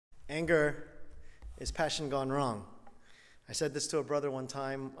Anger is passion gone wrong. I said this to a brother one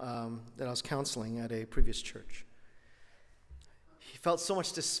time that I was counseling at a previous church. He felt so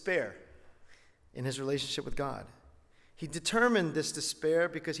much despair in his relationship with God. He determined this despair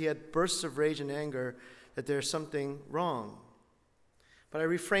because he had bursts of rage and anger that there's something wrong. But I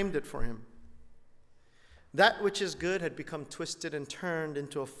reframed it for him. That which is good had become twisted and turned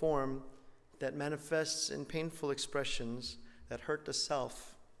into a form that manifests in painful expressions that hurt the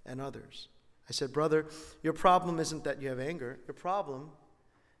self and others. I said, brother, your problem isn't that you have anger. Your problem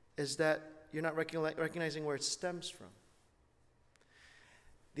is that you're not recognizing where it stems from.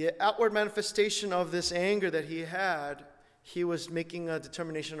 The outward manifestation of this anger that he had, he was making a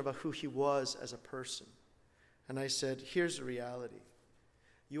determination about who he was as a person. And I said, here's the reality.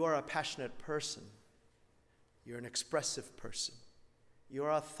 You are a passionate person. You're an expressive person. You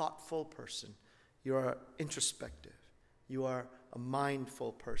are a thoughtful person. You are introspective. You are a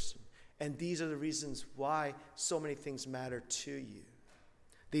mindful person. And these are the reasons why so many things matter to you.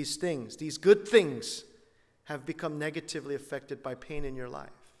 These things, these good things, have become negatively affected by pain in your life.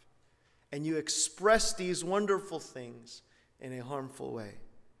 And you express these wonderful things in a harmful way.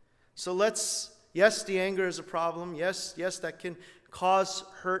 So yes, the anger is a problem. Yes, that can cause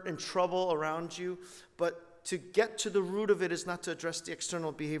hurt and trouble around you. But to get to the root of it is not to address the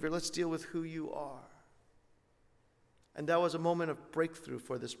external behavior. Let's deal with who you are. And that was a moment of breakthrough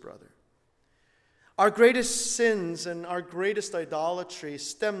for this brother. Our greatest sins and our greatest idolatry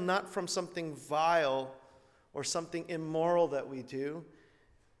stem not from something vile or something immoral that we do.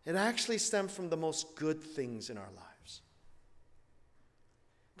 It actually stems from the most good things in our lives.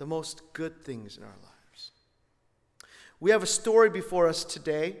 The most good things in our lives. We have a story before us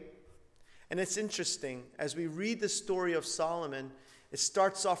today, and it's interesting. As we read the story of Solomon, it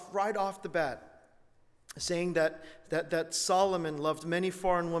starts off right off the bat, saying that Solomon loved many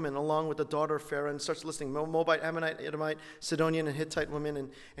foreign women along with the daughter of Pharaoh, and starts listing Moabite, Ammonite, Edomite, Sidonian, and Hittite women, and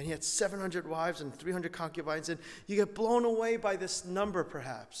he had 700 wives and 300 concubines, and you get blown away by this number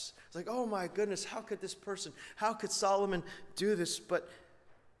perhaps. It's like, oh my goodness, how could Solomon do this? But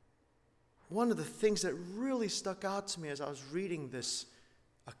one of the things that really stuck out to me as I was reading this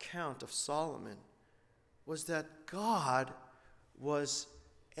account of Solomon was that God was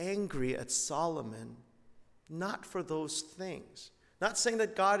angry at Solomon, not for those things. Not saying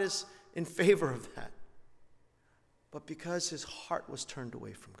that God is in favor of that, but because his heart was turned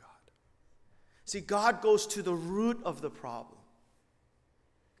away from God. See, God goes to the root of the problem.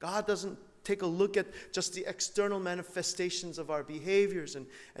 God doesn't take a look at just the external manifestations of our behaviors and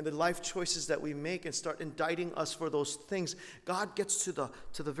the life choices that we make and start indicting us for those things. God gets to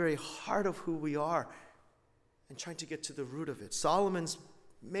the very heart of who we are and trying to get to the root of it. Solomon's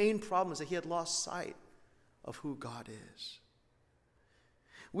main problem is that he had lost sight of who God is.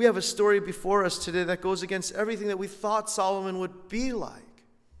 We have a story before us today that goes against everything that we thought Solomon would be like.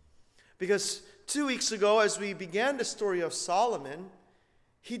 Because 2 weeks ago, as we began the story of Solomon,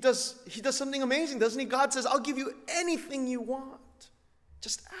 he does something amazing, doesn't he? God says, I'll give you anything you want.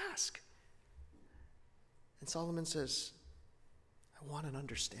 Just ask. And Solomon says, I want an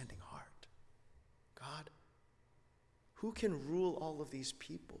understanding heart. God, who can rule all of these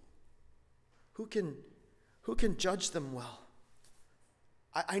people? Who can judge them well?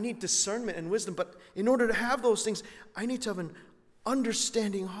 I need discernment and wisdom, but in order to have those things, I need to have an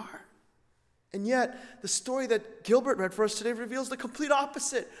understanding heart. And yet, the story that Gilbert read for us today reveals the complete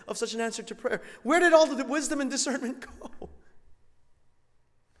opposite of such an answer to prayer. Where did all the wisdom and discernment go?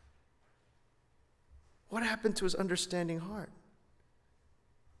 What happened to his understanding heart?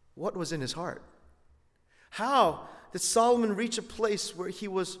 What was in his heart? How did Solomon reach a place where he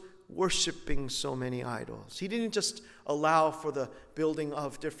was worshiping so many idols? He didn't just allow for the building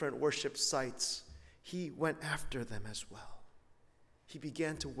of different worship sites. He went after them as well. He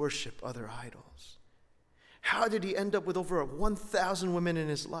began to worship other idols. How did he end up with over 1,000 women in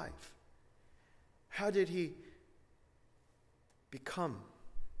his life? How did he become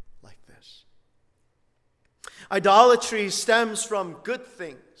like this? Idolatry stems from good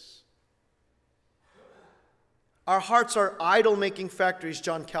things. Our hearts are idol-making factories,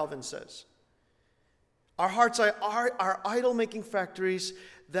 John Calvin says. Our hearts are idol-making factories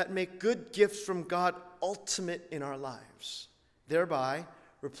that make good gifts from God ultimate in our lives, thereby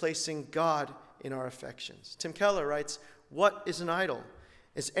replacing God in our affections. Tim Keller writes, what is an idol?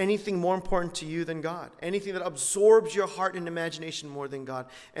 Is anything more important to you than God? Anything that absorbs your heart and imagination more than God?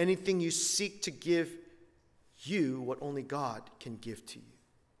 Anything you seek to give you what only God can give to you?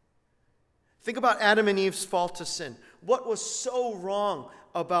 Think about Adam and Eve's fall to sin. What was so wrong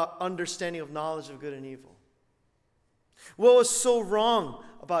about understanding of knowledge of good and evil? What was so wrong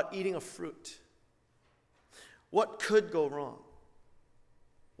about eating a fruit. What could go wrong?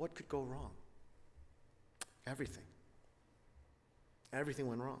 What could go wrong? Everything. Everything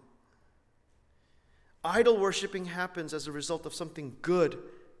went wrong. Idol worshiping happens as a result of something good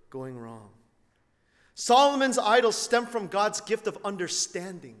going wrong. Solomon's idols stem from God's gift of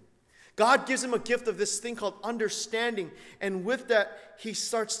understanding. God gives him a gift of this thing called understanding, and with that, he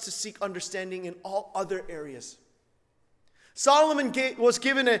starts to seek understanding in all other areas. Solomon was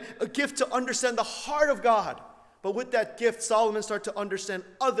given a gift to understand the heart of God, but with that gift, Solomon started to understand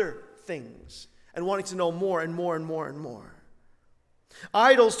other things and wanting to know more and more and more and more.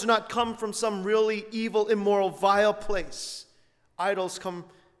 Idols do not come from some really evil, immoral, vile place. Idols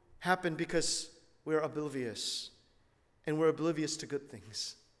happen because we're oblivious, and we're oblivious to good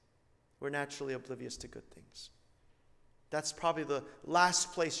things. We're naturally oblivious to good things. That's probably the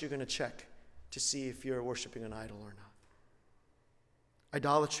last place you're going to check to see if you're worshiping an idol or not.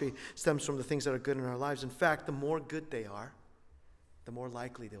 Idolatry stems from the things that are good in our lives. In fact, the more good they are, the more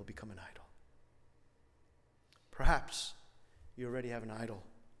likely they'll become an idol. Perhaps you already have an idol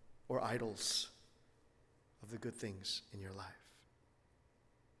or idols of the good things in your life.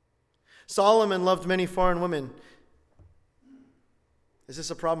 Solomon loved many foreign women. Is this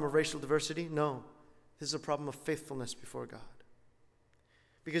a problem of racial diversity? No. This is a problem of faithfulness before God.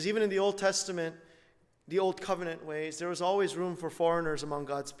 Because even in the Old Testament, the Old Covenant ways, there was always room for foreigners among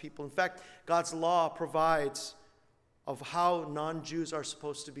God's people. In fact, God's law provides of how non-Jews are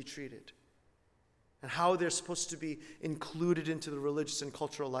supposed to be treated and how they're supposed to be included into the religious and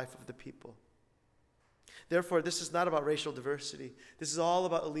cultural life of the people. Therefore, this is not about racial diversity. This is all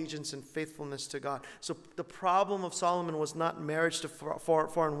about allegiance and faithfulness to God. So the problem of Solomon was not marriage to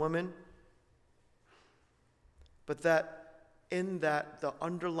foreign women, but that in that the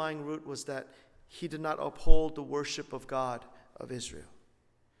underlying root was that he did not uphold the worship of God of Israel.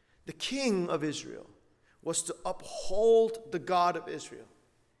 The king of Israel was to uphold the God of Israel.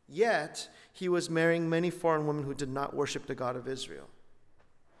 Yet, he was marrying many foreign women who did not worship the God of Israel.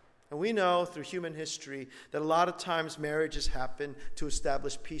 And we know through human history that a lot of times marriages happen to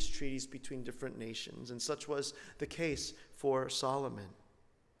establish peace treaties between different nations, and such was the case for Solomon.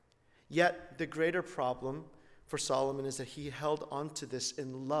 Yet the greater problem for Solomon is that he held on to this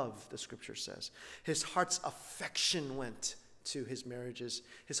in love, the scripture says. His heart's affection went to his marriages.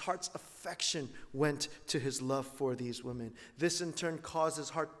 His heart's affection went to his love for these women. This in turn caused his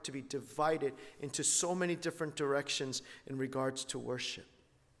heart to be divided into so many different directions in regards to worship.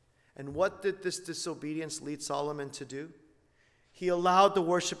 And what did this disobedience lead Solomon to do? He allowed the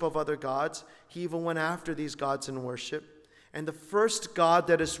worship of other gods. He even went after these gods in worship. And the first god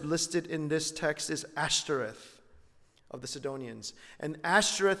that is listed in this text is Ashtoreth of the Sidonians. And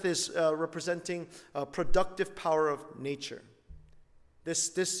Ashtoreth is representing a productive power of nature.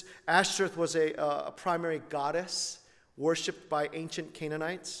 This Ashtoreth was a primary goddess worshipped by ancient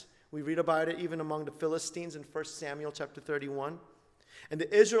Canaanites. We read about it even among the Philistines in 1 Samuel chapter 31. And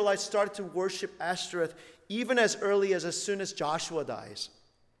the Israelites started to worship Ashtoreth even as early as soon as Joshua dies.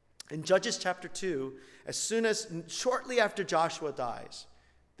 In Judges chapter 2, shortly after Joshua dies,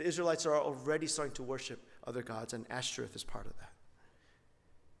 the Israelites are already starting to worship other gods, and Ashtoreth is part of that.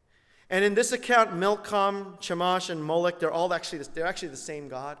 And in this account, Milcom, Chemosh, and Molech, they're actually the same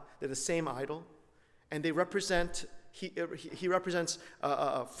god. They're the same idol, and they represent. He represents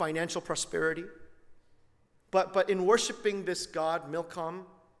financial prosperity. But in worshiping this god, Milcom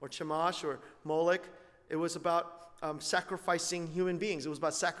or Chemosh or Molech, it was about sacrificing human beings. It was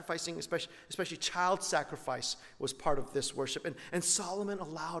about sacrificing, especially child sacrifice was part of this worship. And Solomon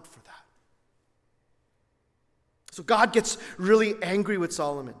allowed for that. So God gets really angry with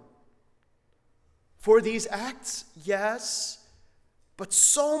Solomon. For these acts, yes, but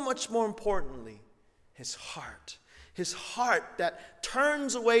so much more importantly, his heart. His heart that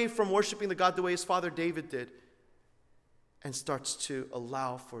turns away from worshiping the God the way his father David did and starts to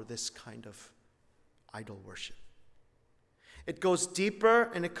allow for this kind of idol worship. It goes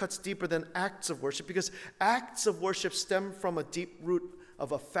deeper and it cuts deeper than acts of worship, because acts of worship stem from a deep root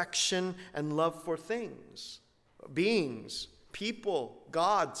of affection and love for things, beings, people,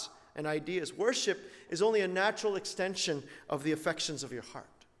 gods, and ideas. Worship is only a natural extension of the affections of your heart.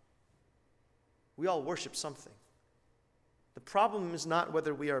 We all worship something. The problem is not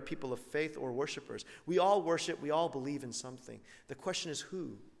whether we are people of faith or worshipers. We all worship, we all believe in something. The question is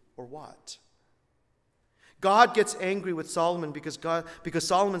who or what. God gets angry with Solomon because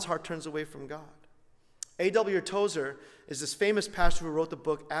Solomon's heart turns away from God. A.W. Tozer is this famous pastor who wrote the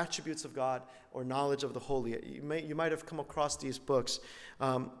book Attributes of God or Knowledge of the Holy. You might have come across these books.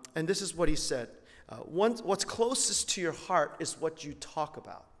 And this is what he said. what's closest to your heart is what you talk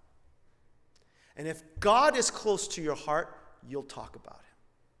about. And if God is close to your heart, you'll talk about him.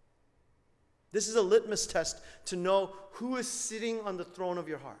 This is a litmus test to know who is sitting on the throne of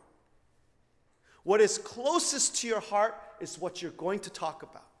your heart. What is closest to your heart is what you're going to talk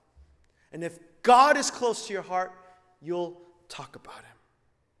about. And if God is close to your heart, you'll talk about him.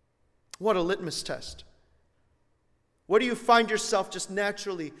 What a litmus test. What do you find yourself just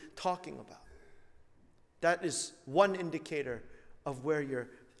naturally talking about? That is one indicator of where your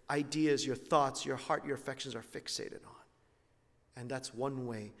ideas, your thoughts, your heart, your affections are fixated on. And that's one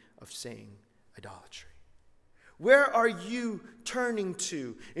way of saying idolatry. Where are you turning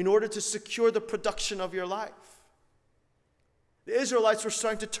to in order to secure the production of your life? The Israelites were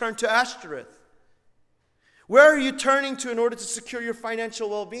starting to turn to Ashtoreth. Where are you turning to in order to secure your financial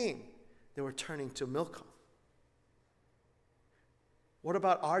well-being? They were turning to Milcom. What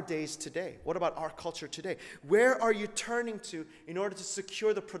about our days today? What about our culture today? Where are you turning to in order to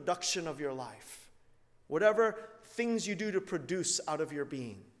secure the production of your life? Whatever things you do to produce out of your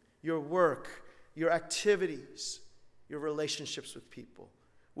being, your work, your activities, your relationships with people.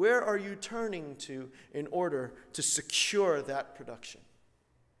 Where are you turning to in order to secure that production?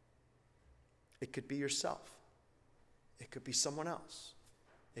 It could be yourself. It could be someone else.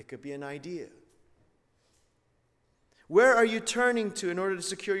 It could be an idea. Where are you turning to in order to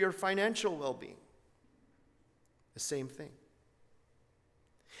secure your financial well-being? The same thing.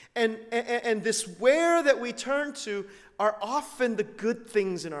 And this where that we turn to are often the good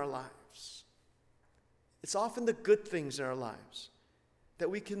things in our lives. It's often the good things in our lives that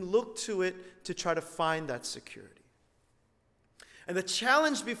we can look to it to try to find that security. And the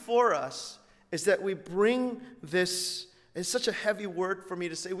challenge before us is that we bring this. It's such a heavy word for me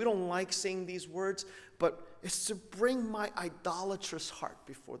to say. We don't like saying these words, but it's to bring my idolatrous heart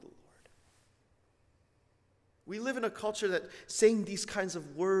before the Lord. We live in a culture that saying these kinds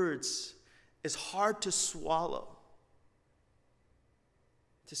of words is hard to swallow.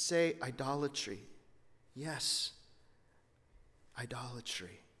 To say idolatry. Yes,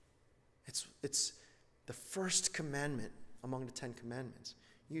 idolatry. It's the first commandment among the 10 commandments.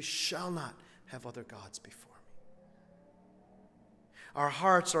 You shall not have other gods before me. Our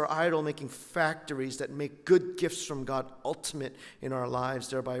hearts are idol-making factories that make good gifts from God ultimate in our lives,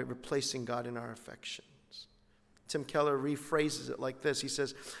 thereby replacing God in our affections. Tim Keller rephrases it like this. He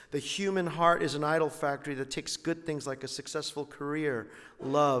says, the human heart is an idol factory that takes good things like a successful career,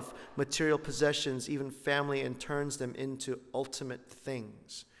 love, material possessions, even family, and turns them into ultimate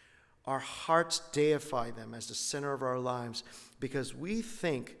things. Our hearts deify them as the center of our lives because we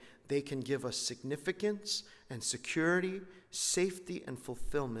think they can give us significance and security, safety, and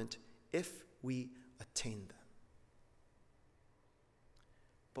fulfillment if we attain them.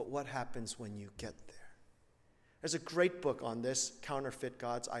 But what happens when you get there? There's a great book on this, Counterfeit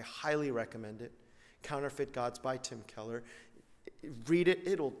Gods. I highly recommend it. Counterfeit Gods by Tim Keller. Read it.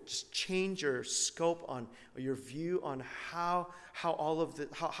 It'll just change your scope on your view on how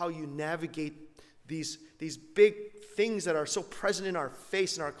you navigate these big things that are so present in our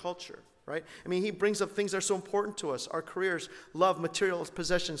face in our culture. Right? I mean, he brings up things that are so important to us. Our careers, love, materials,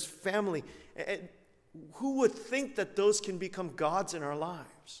 possessions, family. And who would think that those can become gods in our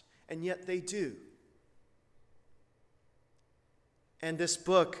lives? And yet they do. And this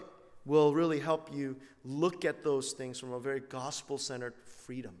book will really help you look at those things from a very gospel-centered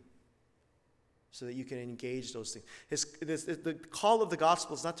freedom so that you can engage those things. The call of the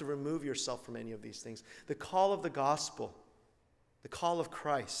gospel is not to remove yourself from any of these things. The call of the gospel, the call of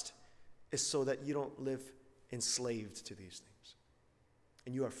Christ, is so that you don't live enslaved to these things.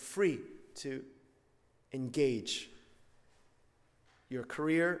 And you are free to engage your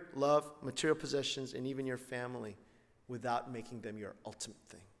career, love, material possessions, and even your family without making them your ultimate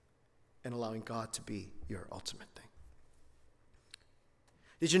thing and allowing God to be your ultimate thing.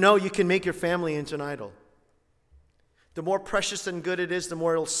 Did you know you can make your family into an idol? The more precious and good it is, the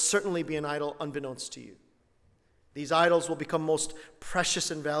more it'll certainly be an idol unbeknownst to you. These idols will become most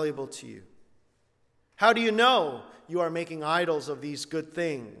precious and valuable to you. How do you know you are making idols of these good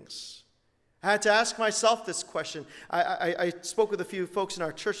things? I had to ask myself this question. I spoke with a few folks in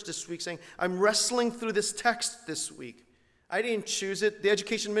our church this week saying, I'm wrestling through this text this week. I didn't choose it. The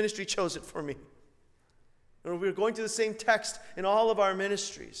education ministry chose it for me. We're going to the same text in all of our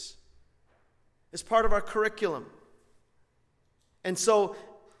ministries. It's part of our curriculum. And so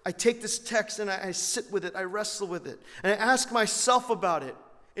I take this text and I sit with it. I wrestle with it. And I ask myself about it.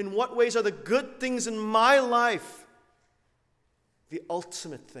 In what ways are the good things in my life the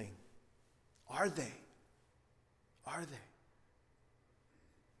ultimate thing? Are they? Are they?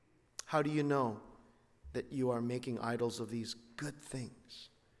 How do you know that you are making idols of these good things?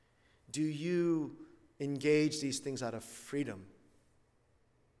 Do you engage these things out of freedom?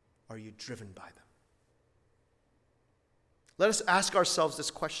 Or are you driven by them? Let us ask ourselves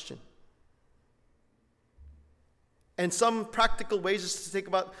this question. And some practical ways is to think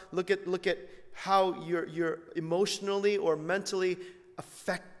about, look at how you're emotionally or mentally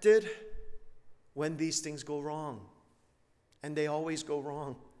affected when these things go wrong. And they always go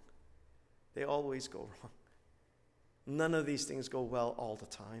wrong. They always go wrong. None of these things go well all the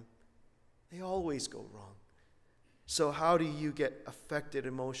time. They always go wrong. So how do you get affected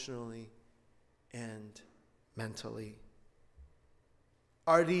emotionally and mentally?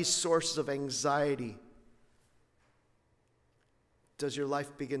 Are these sources of anxiety? Does your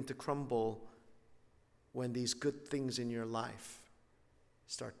life begin to crumble when these good things in your life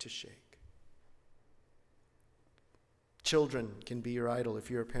start to shake? Children can be your idol if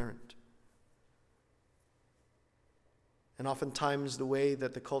you're a parent. And oftentimes the way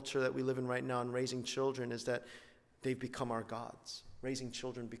that the culture that we live in right now in raising children is that they've become our gods. Raising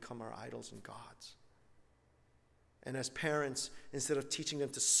children become our idols and gods. And as parents, instead of teaching them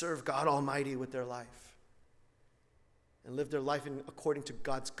to serve God Almighty with their life and live their life according to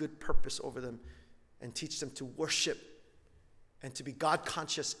God's good purpose over them and teach them to worship and to be God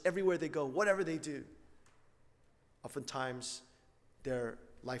conscious everywhere they go, whatever they do, oftentimes their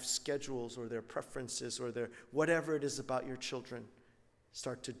life schedules or their preferences or their whatever it is about your children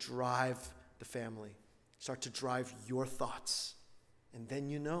start to drive the family, start to drive your thoughts. And then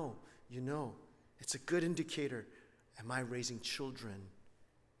you know, it's a good indicator. Am I raising children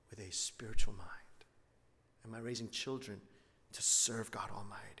with a spiritual mind? Am I raising children to serve God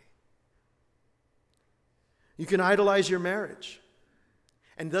Almighty? You can idolize your marriage.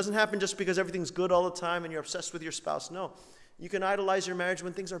 And it doesn't happen just because everything's good all the time and you're obsessed with your spouse. No. You can idolize your marriage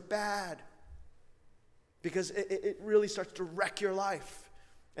when things are bad. Because it really starts to wreck your life.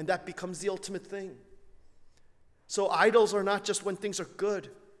 And that becomes the ultimate thing. So idols are not just when things are good.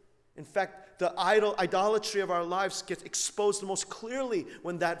 In fact, the idolatry of our lives gets exposed the most clearly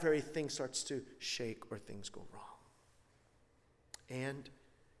when that very thing starts to shake or things go wrong. And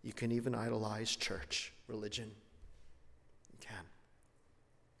you can even idolize church, religion. You can.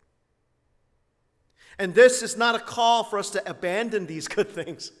 And this is not a call for us to abandon these good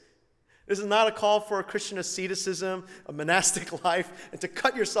things. This is not a call for a Christian asceticism, a monastic life, and to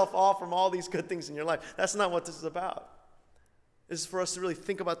cut yourself off from all these good things in your life. That's not what this is about. This is for us to really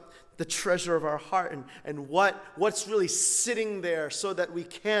think about the treasure of our heart and what's really sitting there so that we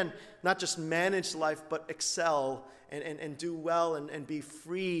can not just manage life, but excel and do well and be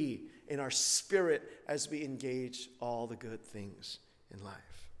free in our spirit as we engage all the good things in life.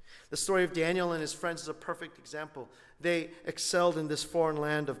 The story of Daniel and his friends is a perfect example. They excelled in this foreign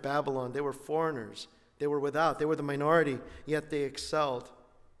land of Babylon. They were foreigners. They were without. They were the minority, yet they excelled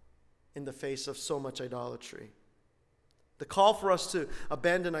in the face of so much idolatry. The call for us to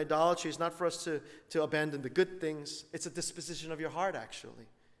abandon idolatry is not for us to abandon the good things. It's a disposition of your heart, actually.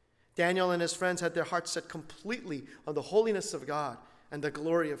 Daniel and his friends had their hearts set completely on the holiness of God and the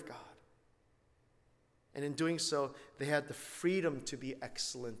glory of God. And in doing so, they had the freedom to be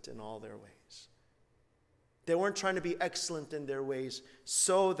excellent in all their ways. They weren't trying to be excellent in their ways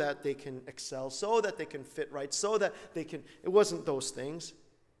so that they can excel, so that they can fit right, so that they can... It wasn't those things.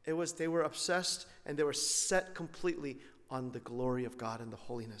 It was they were obsessed and they were set completely on the glory of God and the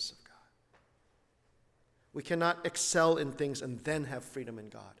holiness of God. We cannot excel in things and then have freedom in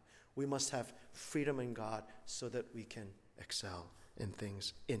God. We must have freedom in God so that we can excel in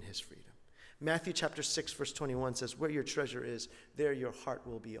things in his freedom. Matthew chapter 6, verse 21 says, where your treasure is, there your heart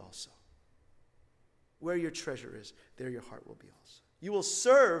will be also. Where your treasure is, there your heart will be also. You will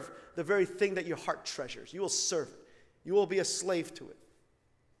serve the very thing that your heart treasures. You will serve it. You will be a slave to it.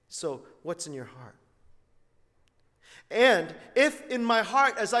 So, what's in your heart? And if in my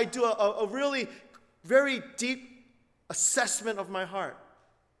heart, as I do a really very deep assessment of my heart,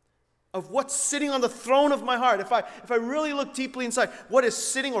 of what's sitting on the throne of my heart, if I really look deeply inside, what is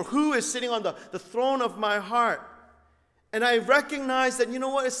sitting or who is sitting on the throne of my heart, and I recognize that, you know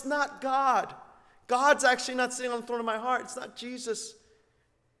what, it's not God. God's actually not sitting on the throne of my heart. It's not Jesus.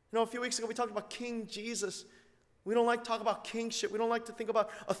 You know, a few weeks ago we talked about King Jesus. We don't like to talk about kingship. We don't like to think about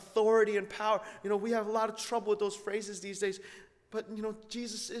authority and power. You know, we have a lot of trouble with those phrases these days. But, you know,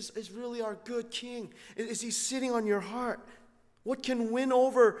 Jesus is really our good king. Is he sitting on your heart? What can win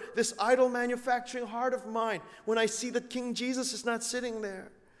over this idol manufacturing heart of mine when I see that King Jesus is not sitting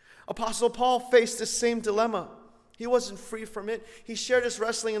there? Apostle Paul faced this same dilemma. He wasn't free from it. He shared his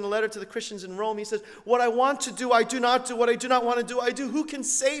wrestling in the letter to the Christians in Rome. He says, what I want to do, I do not do. What I do not want to do, I do. Who can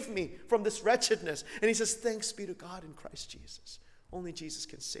save me from this wretchedness? And he says, thanks be to God in Christ Jesus. Only Jesus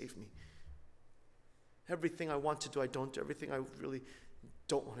can save me. Everything I want to do, I don't do. Everything I really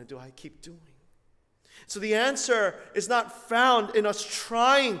don't want to do, I keep doing. So the answer is not found in us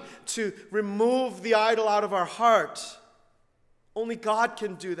trying to remove the idol out of our heart. Only God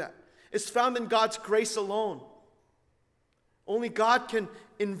can do that. It's found in God's grace alone. Only God can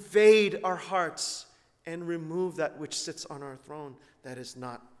invade our hearts and remove that which sits on our throne that is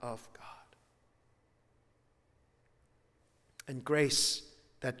not of God. And grace,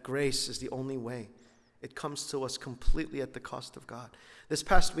 that grace is the only way. It comes to us completely at the cost of God. This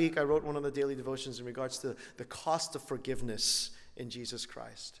past week, I wrote one of the daily devotions in regards to the cost of forgiveness in Jesus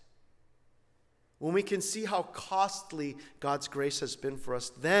Christ. When we can see how costly God's grace has been for us,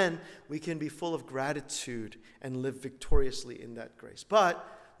 then we can be full of gratitude and live victoriously in that grace. But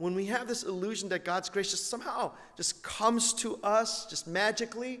when we have this illusion that God's grace just somehow just comes to us just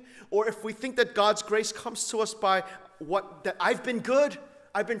magically, or if we think that God's grace comes to us by that I've been good,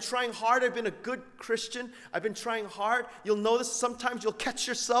 I've been trying hard, I've been a good Christian, I've been trying hard. You'll notice sometimes you'll catch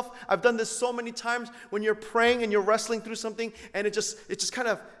yourself. I've done this so many times when you're praying and you're wrestling through something and it just kind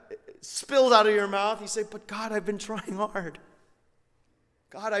of spills out of your mouth. You say, but God, I've been trying hard.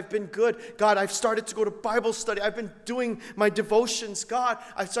 God, I've been good. God, I've started to go to Bible study. I've been doing my devotions. God,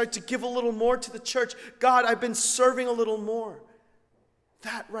 I've started to give a little more to the church. God, I've been serving a little more.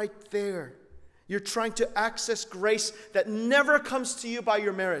 That right there. You're trying to access grace that never comes to you by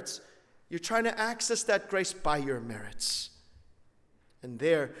your merits. You're trying to access that grace by your merits. And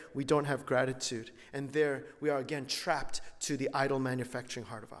there we don't have gratitude. And there we are again trapped to the idol manufacturing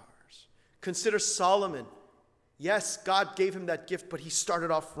heart of ours. Consider Solomon. Yes, God gave him that gift, but he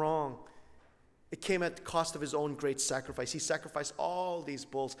started off wrong. It came at the cost of his own great sacrifice. He sacrificed all these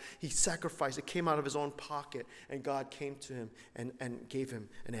bulls. He sacrificed. It came out of his own pocket. And God came to him and gave him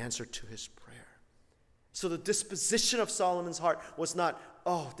an answer to his prayer. So the disposition of Solomon's heart was not,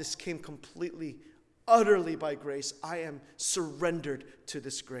 oh, this came completely, utterly by grace. I am surrendered to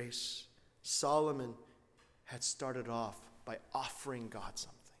this grace. Solomon had started off by offering God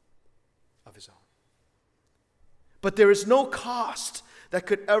something of his own. But there is no cost that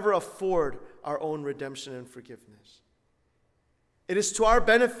could ever afford our own redemption and forgiveness. It is to our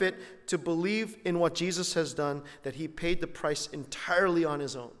benefit to believe in what Jesus has done, that he paid the price entirely on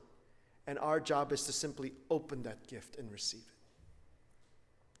his own. And our job is to simply open that gift and receive it.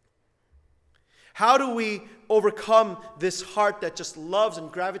 How do we overcome this heart that just loves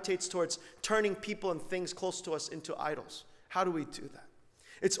and gravitates towards turning people and things close to us into idols? How do we do that?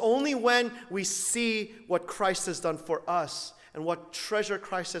 It's only when we see what Christ has done for us and what treasure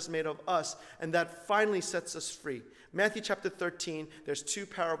Christ has made of us, and that finally sets us free. Matthew chapter 13, there's two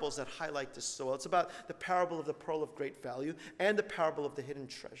parables that highlight this so well. It's about the parable of the pearl of great value and the parable of the hidden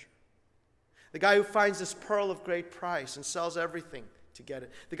treasure. The guy who finds this pearl of great price and sells everything to get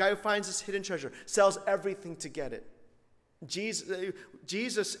it. The guy who finds this hidden treasure sells everything to get it. Jesus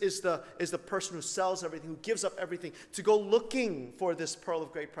is the person who sells everything, who gives up everything to go looking for this pearl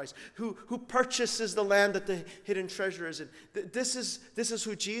of great price, who purchases the land that the hidden treasure is in. This is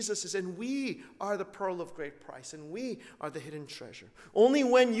who Jesus is, and we are the pearl of great price, and we are the hidden treasure. Only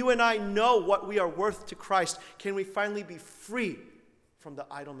when you and I know what we are worth to Christ can we finally be free from the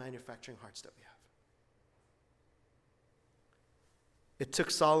idol manufacturing hearts that we have. It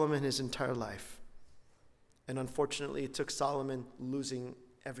took Solomon his entire life. And unfortunately, it took Solomon losing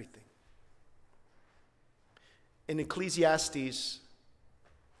everything. In Ecclesiastes,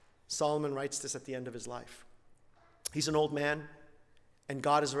 Solomon writes this at the end of his life. He's an old man, and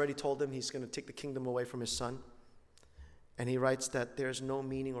God has already told him he's going to take the kingdom away from his son. And he writes that there's no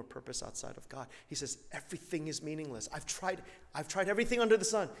meaning or purpose outside of God. He says, everything is meaningless. I've tried everything under the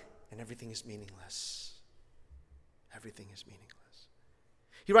sun, and everything is meaningless. Everything is meaningless.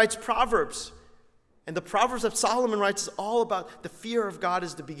 He writes Proverbs. And the Proverbs that Solomon writes is all about the fear of God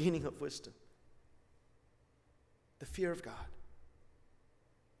is the beginning of wisdom. The fear of God.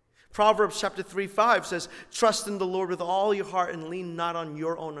 Proverbs chapter 3:5 says, trust in the Lord with all your heart and lean not on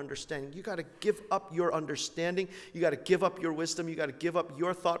your own understanding. You got to give up your understanding. You got to give up your wisdom. You got to give up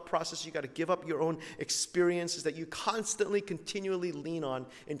your thought process. You got to give up your own experiences that you constantly, continually lean on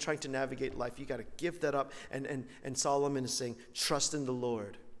in trying to navigate life. You got to give that up. And Solomon is saying, trust in the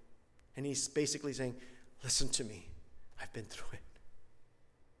Lord. And he's basically saying, listen to me. I've been through it.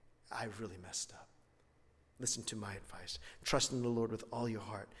 I really messed up. Listen to my advice. Trust in the Lord with all your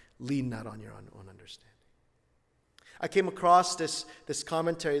heart. Lean not on your own understanding. I came across this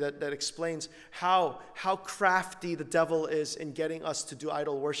commentary that explains how crafty the devil is in getting us to do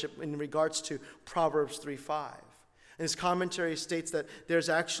idol worship in regards to Proverbs 3:5. And his commentary states that there's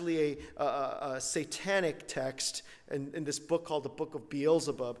actually a satanic text in this book called the Book of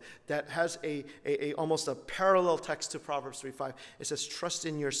Beelzebub that has almost a parallel text to Proverbs 3:5. It says, trust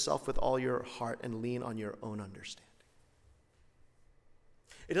in yourself with all your heart and lean on your own understanding.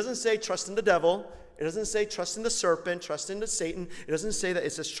 It doesn't say trust in the devil. It doesn't say trust in the serpent, trust in the Satan. It doesn't say that.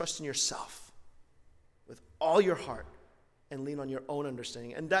 It says trust in yourself with all your heart and lean on your own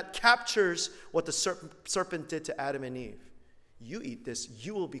understanding. And that captures what the serpent did to Adam and Eve. You eat this,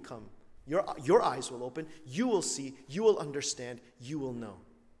 you will become, your eyes will open, you will see, you will understand, you will know.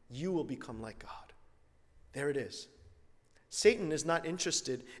 You will become like God. There it is. Satan is not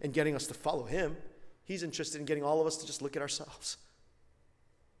interested in getting us to follow him. He's interested in getting all of us to just look at ourselves.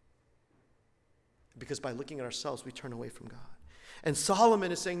 Because by looking at ourselves, we turn away from God. And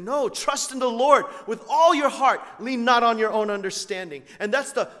Solomon is saying, no, trust in the Lord with all your heart. Lean not on your own understanding. And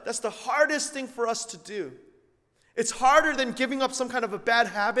that's the hardest thing for us to do. It's harder than giving up some kind of a bad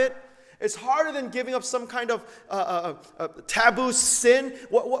habit. It's harder than giving up some kind of taboo sin.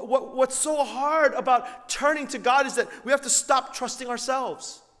 What's so hard about turning to God is that we have to stop trusting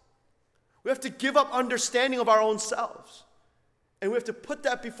ourselves. We have to give up understanding of our own selves. And we have to put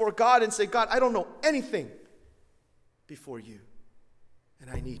that before God and say, God, I don't know anything before you. And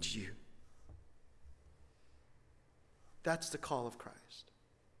I need you. That's the call of Christ.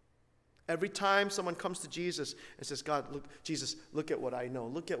 Every time someone comes to Jesus and says, God, look, Jesus, look at what I know.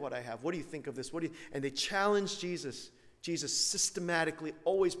 Look at what I have. What do you think of this? And they challenge Jesus. Jesus systematically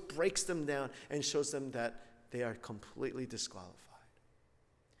always breaks them down and shows them that they are completely disqualified.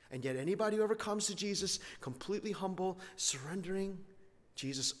 And yet anybody who ever comes to Jesus, completely humble, surrendering,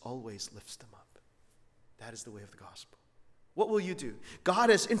 Jesus always lifts them up. That is the way of the gospel. What will you do? God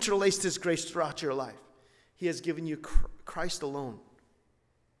has interlaced his grace throughout your life. He has given you Christ alone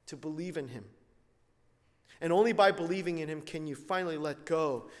to believe in him. And only by believing in him can you finally let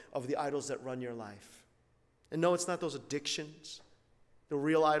go of the idols that run your life. And no, it's not those addictions. The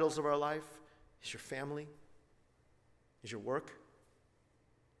real idols of our life is your family, is your work.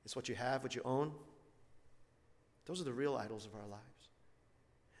 It's what you have, what you own. Those are the real idols of our lives.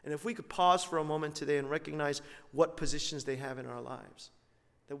 And if we could pause for a moment today and recognize what positions they have in our lives,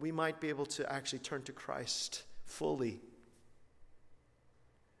 that we might be able to actually turn to Christ fully.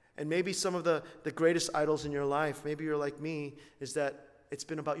 And maybe some of the greatest idols in your life, maybe you're like me, is that it's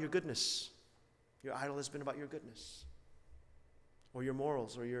been about your goodness. Your idol has been about your goodness, or your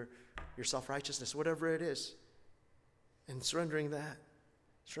morals, or your self-righteousness, whatever it is. And surrendering that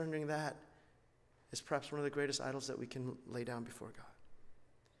is perhaps one of the greatest idols that we can lay down before God.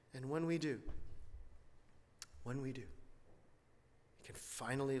 And when we do, you can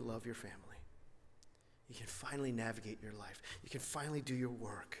finally love your family. You can finally navigate your life. You can finally do your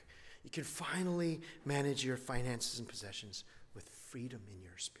work. You can finally manage your finances and possessions with freedom in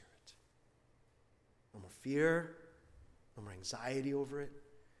your spirit. No more fear, no more anxiety over it.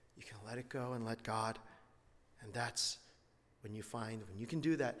 You can let it go and let God. And that's when you can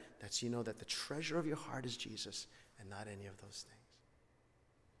do that, that's you know that the treasure of your heart is Jesus and not any of those things.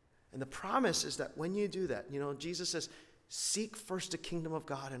 And the promise is that when you do that, Jesus says, seek first the kingdom of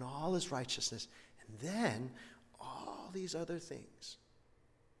God and all his righteousness, and then all these other things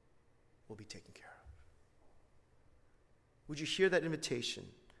will be taken care of. Would you hear that invitation?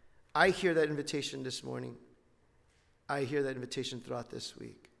 I hear that invitation this morning. I hear that invitation throughout this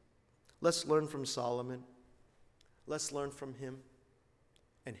week. Let's learn from Solomon. Let's learn from him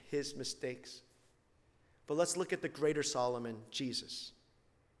and his mistakes. But let's look at the greater Solomon, Jesus.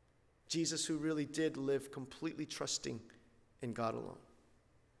 Jesus who really did live completely trusting in God alone.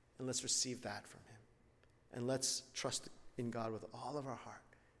 And let's receive that from him. And let's trust in God with all of our heart,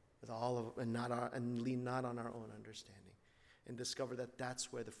 and lean not on our own understanding. And discover that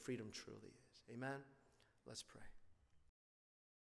that's where the freedom truly is. Amen? Let's pray.